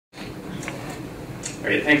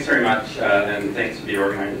Great, thanks very much, and thanks to the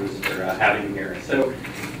organizers for having me here. So,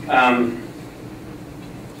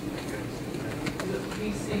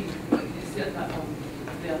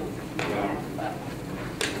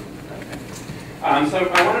 so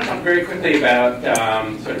I want to talk very quickly about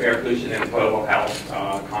sort of air pollution in global health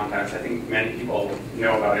context. I think many people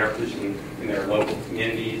know about air pollution in their local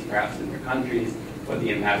communities, perhaps in their countries, what the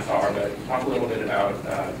impacts are, but talk a little bit about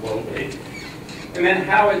globally. And then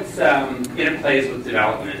how it's interplays with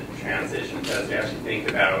development transitions. As we actually think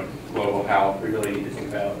about global health, we really need to think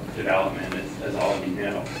about development, as all of you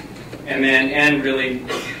know. And then really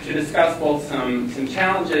to discuss both some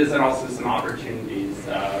challenges and also some opportunities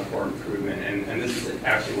for improvement. And this is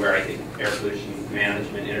actually where I think air pollution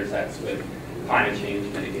management intersects with climate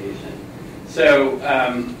change mitigation. So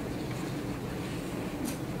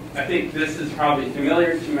I think this is probably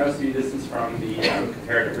familiar to most of you. This is from the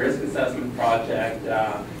Comparative Risk Assessment Project,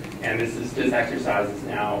 and this exercise is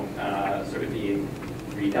now sort of being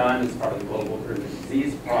redone as part of the Global Urban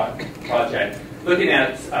Disease Project, looking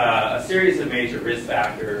at a series of major risk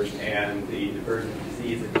factors and the burden of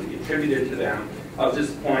disease that can be attributed to them. I'll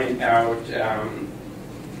just point out, you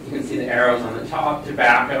can see the arrows on the top.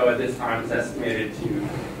 Tobacco at this time is estimated to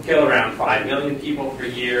kill around 5 million people per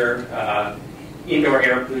year. Indoor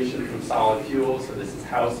air pollution from solid fuels, so this is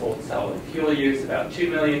household solid fuel use, about 2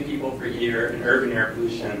 million people per year, and urban air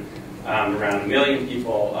pollution, around 1 million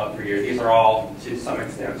people per year. These are all, to some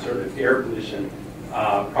extent, sort of air pollution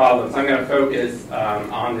problems. I'm going to focus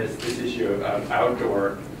on this issue of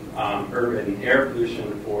outdoor urban air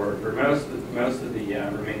pollution for most of the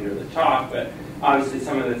remainder of the talk, but obviously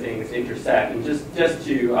some of the things intersect. And just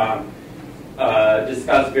to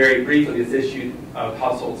discuss very briefly this issue of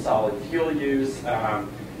household solid fuel use.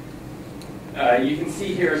 You can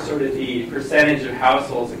see here sort of the percentage of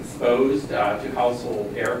households exposed to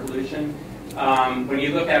household air pollution. When you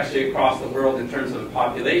look actually across the world in terms of a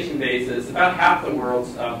population basis, about half the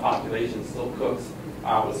world's population still cooks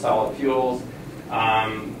with solid fuels.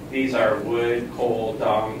 These are wood, coal,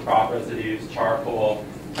 dung, crop residues, charcoal,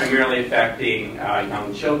 primarily affecting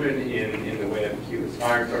young children in the way of acute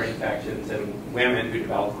respiratory infections and women who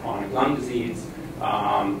develop chronic lung disease,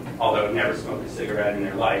 although have never smoked a cigarette in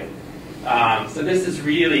their life. So this is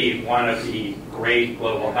really one of the great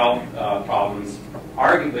global health problems,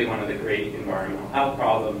 arguably one of the great environmental health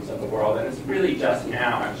problems of the world, and it's really just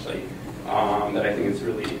now, actually, that I think it's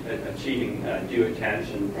really achieving due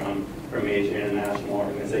attention from major international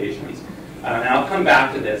organizations. And I'll come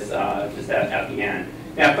back to this just at the end.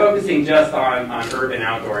 Now, focusing just on urban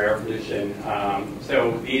outdoor air pollution,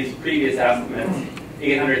 so these previous estimates,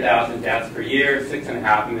 800,000 deaths per year,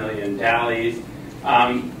 6.5 million DALYs.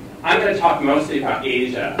 I'm going to talk mostly about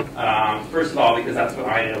Asia, first of all because that's what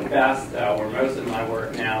I know best, where most of my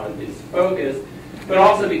work now is focused, but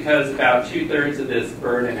also because about 2/3 of this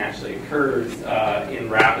burden actually occurs in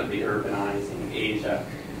rapidly urbanizing Asia.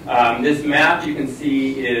 This map you can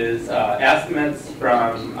see is estimates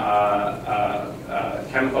from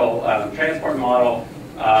chemical transport model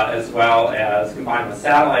as well as combined with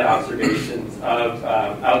satellite observations of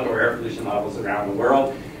outdoor air pollution levels around the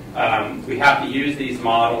world. We have to use these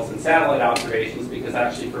models and satellite observations because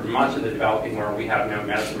actually for much of the developing world we have no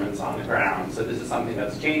measurements on the ground. So this is something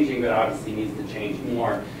that's changing, but obviously needs to change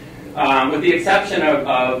more. With the exception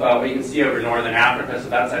of what you can see over northern Africa, so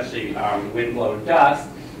that's actually wind-blown dust.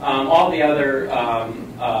 All the other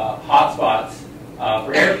hotspots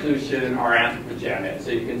for air pollution are anthropogenic.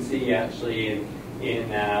 So you can see actually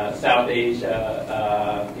in South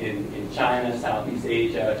Asia, in China, Southeast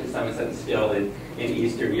Asia, to some extent still in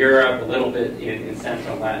Eastern Europe, a little bit in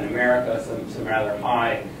Central and Latin America, some rather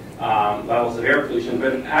high levels of air pollution.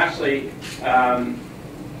 But actually,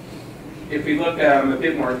 if we look a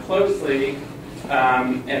bit more closely,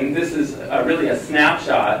 and this is really a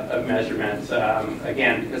snapshot of measurements,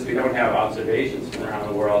 again, because we don't have observations from around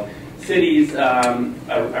the world. Cities around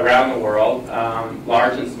the world,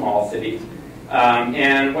 large and small cities.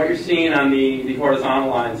 And what you're seeing on the horizontal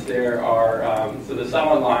lines there are, so the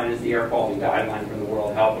solid line is the air quality guideline from the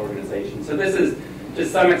World Health Organization. So this is, to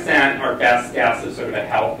some extent, our best guess of sort of a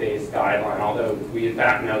health-based guideline, although we in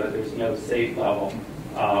fact know that there's no safe level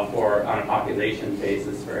on a population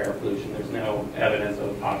basis for air pollution. There's no evidence of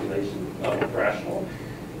a population level threshold.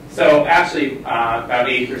 So actually, about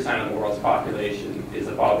 80% of the world's population is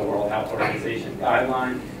above the World Health Organization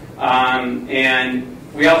guideline. And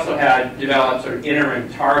we also had developed sort of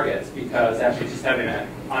interim targets because actually just having an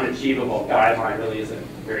unachievable guideline really isn't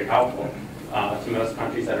very helpful to most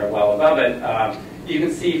countries that are well above it. You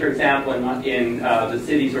can see, for example, in the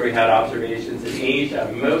cities where we had observations in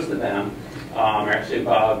Asia, most of them are actually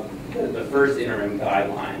above the first interim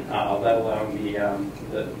guideline, let alone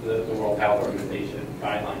the World Health Organization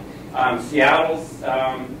guideline. Seattle's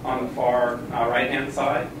on the far right-hand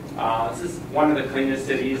side. This is one of the cleanest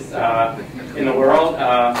cities in the world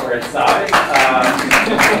for its size,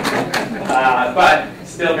 but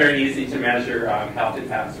still very easy to measure health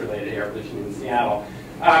impacts related to air pollution in Seattle.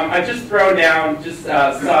 I've just thrown down just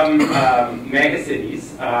some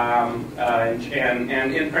megacities,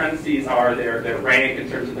 and in parentheses are their rank in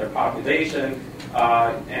terms of their population,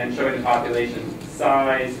 and showing the population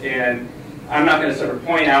size. And I'm not going to sort of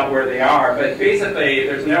point out where they are, but basically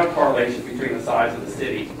there's no correlation between the size of the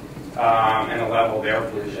city and the level of air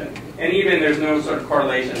pollution. And even there's no sort of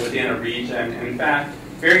correlation within a region. And in fact,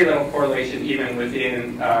 very little correlation even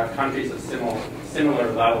within countries of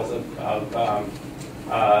similar levels of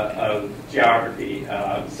geography.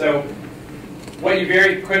 So what you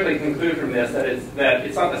very quickly conclude from this that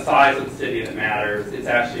it's not the size of the city that matters, it's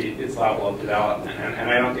actually its level of development. And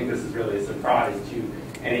I don't think this is really a surprise to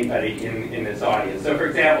anybody in this audience. So for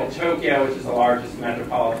example, Tokyo, which is the largest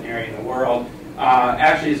metropolitan area in the world,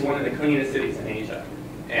 actually is one of the cleanest cities in Asia.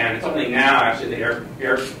 And it's only now actually the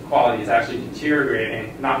air quality is actually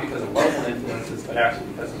deteriorating, not because of local influences, but actually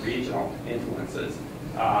because of regional influences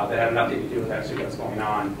that have nothing to do with actually what's going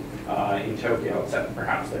on in Tokyo, except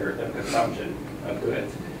perhaps their consumption of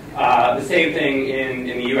goods. The same thing in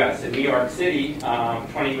the U.S. In New York City,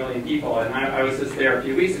 20 million people, and I was just there a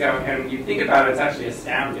few weeks ago, and you think about it, it's actually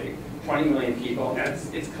astounding. 20 million people,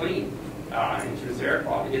 and it's clean in terms of air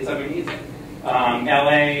quality. It's amazing.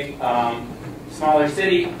 LA, smaller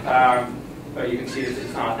city, but you can see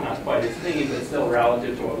it's not quite as clean, but still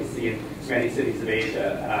relative to what we see in many cities of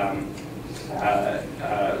Asia,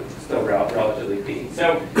 still relatively clean.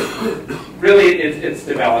 So really it's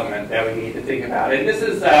development that we need to think about. And this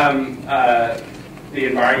is the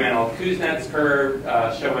environmental CUGH2010 curve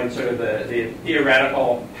showing sort of the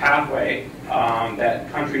theoretical pathway that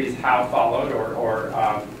countries have followed or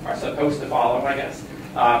are supposed to follow, I guess.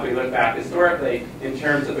 If we look back historically in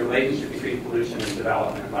terms of the relationship between pollution and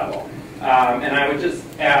development level. And I would just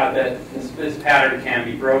add that this pattern can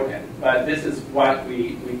be broken, but this is what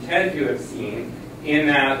we tend to have seen in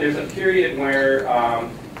that there's a period where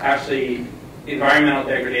actually environmental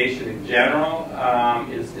degradation in general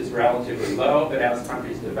is relatively low, but as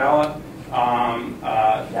countries develop,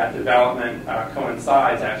 that development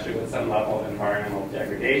coincides actually with some level of environmental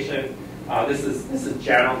degradation. This is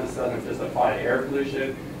general. This doesn't just apply to air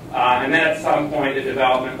pollution. And then at some point, the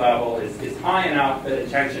development level is high enough that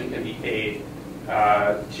attention can be paid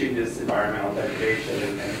to this environmental degradation,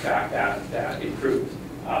 and in fact, that improves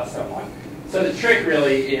somewhat. So the trick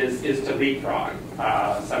really is to leapfrog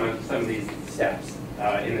some of these steps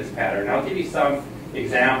in this pattern. And I'll give you some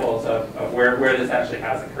examples of where this actually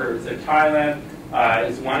has occurred. So Thailand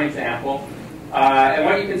is one example. And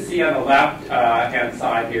what you can see on the left-hand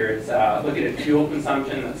side here is looking at fuel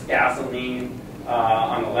consumption. That's gasoline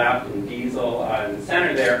on the left and diesel in the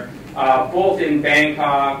center there. Both in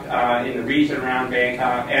Bangkok, in the region around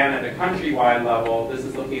Bangkok, and at a countrywide level. This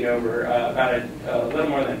is looking over about a little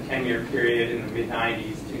more than a 10-year period in the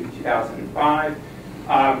mid-90s to 2005.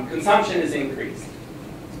 Consumption is increased,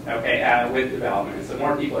 okay, with development. So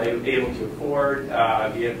more people are able to afford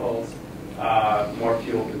vehicles, more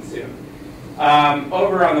fuel consumed.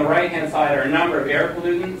 Over on the right-hand side are a number of air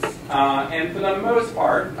pollutants, and for the most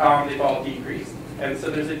part, they've all decreased. And so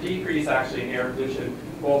there's a decrease actually in air pollution,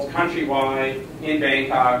 both countrywide, in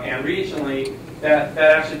Bangkok, and regionally, that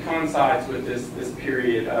actually coincides with this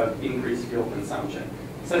period of increased fuel consumption.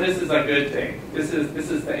 So this is a good thing. This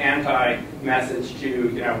is the anti-message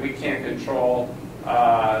to, we can't control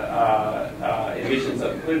emissions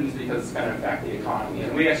of pollutants because it's going to affect the economy.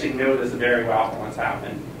 And we actually know this very well from what's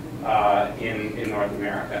happened in North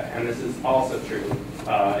America. And this is also true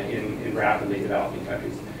in rapidly developing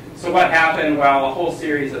countries. So what happened? Well, a whole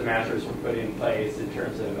series of measures were put in place in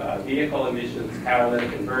terms of vehicle emissions,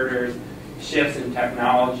 catalytic converters, shifts in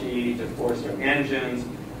technology to four-stroke engines.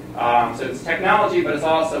 So it's technology, but it's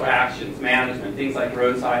also actions, management, things like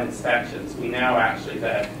roadside inspections. We know actually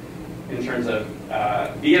that in terms of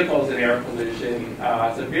vehicles and air pollution,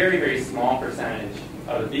 it's a very, very small percentage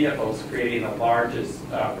of the vehicles creating the largest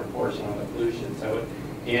proportion of the pollution. So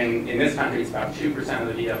in this country, it's about 2% of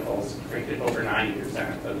the vehicles created over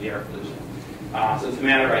 90% of the air pollution. So it's a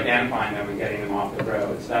matter of identifying them and getting them off the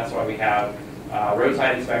road. So that's why we have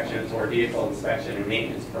roadside inspections or vehicle inspection and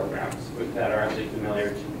maintenance programs that are actually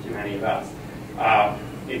familiar to many of us.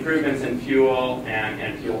 Improvements in fuel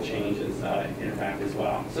and fuel changes in fact as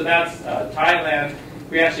well. So that's Thailand.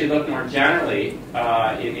 We actually look more generally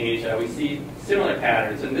in Asia. We see similar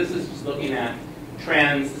patterns, and this is just looking at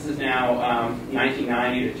trends. This is now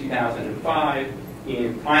 1990 to 2005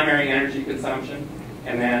 in primary energy consumption.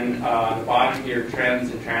 And then the bottom here,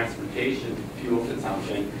 trends in transportation fuel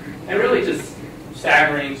consumption. And really just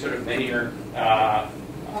staggering sort of linear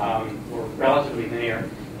or relatively linear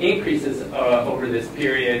increases over this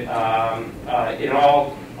period in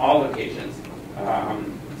all locations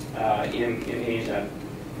in Asia.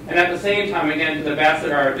 And at the same time, again, to the best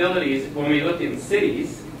of our abilities, when we look in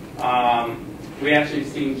cities, we actually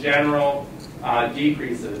seen general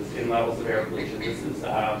decreases in levels of air pollution. This is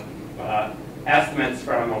estimates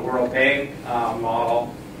from a World Bank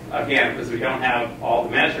model, again, because we don't have all the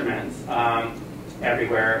measurements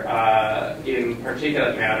everywhere, in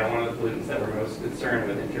particulate matter, one of the pollutants that we're most concerned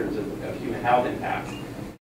with in terms of human health impacts.